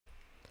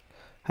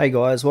Hey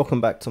guys,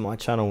 welcome back to my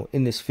channel.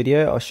 In this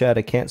video, I'll show you how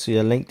to cancel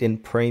your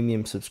LinkedIn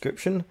premium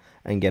subscription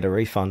and get a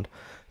refund.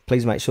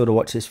 Please make sure to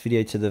watch this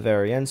video to the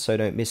very end so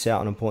don't miss out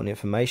on important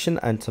information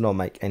and to not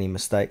make any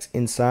mistakes.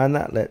 In saying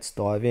that, let's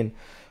dive in.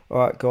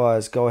 Alright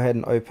guys, go ahead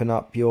and open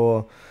up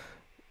your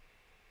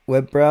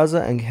web browser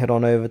and head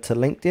on over to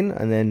LinkedIn,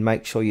 and then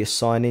make sure you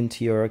sign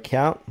into your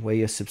account where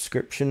your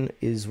subscription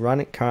is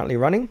currently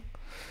running.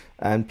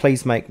 And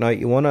please make note,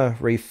 you want to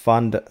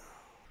refund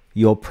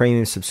your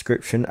premium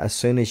subscription as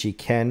soon as you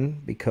can,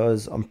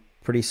 because I'm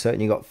pretty certain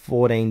you got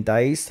 14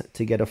 days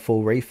to get a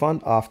full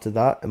refund. After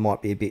that, it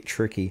might be a bit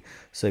tricky,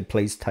 so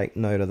please take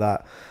note of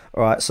that.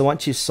 Alright, so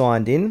once you've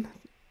signed in,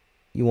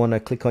 you want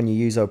to click on your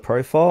user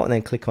profile and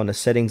then click on the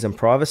settings and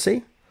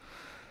privacy,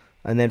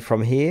 and then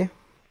from here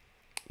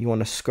you want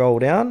to scroll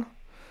down,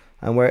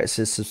 and where it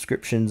says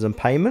subscriptions and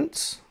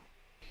payments,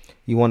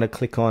 you want to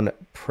click on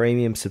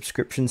premium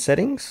subscription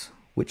settings,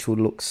 which will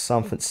look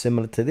something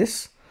similar to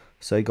this.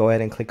 So go ahead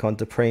and click on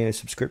to premium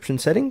subscription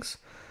settings,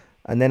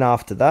 and then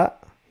after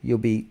that you'll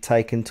be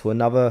taken to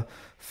another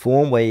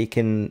form where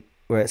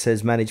it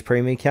says manage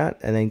premium account,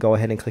 and then go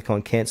ahead and click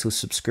on cancel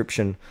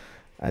subscription,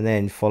 and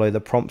then follow the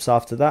prompts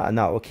after that, and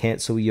that will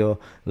cancel your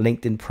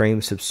LinkedIn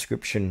premium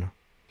subscription.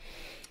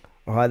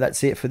 Alright,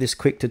 that's it for this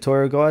quick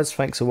tutorial guys.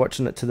 Thanks for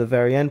watching it to the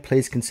very end.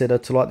 Please consider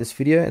to like this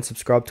video and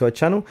subscribe to our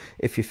channel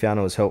if you found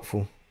it was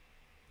helpful.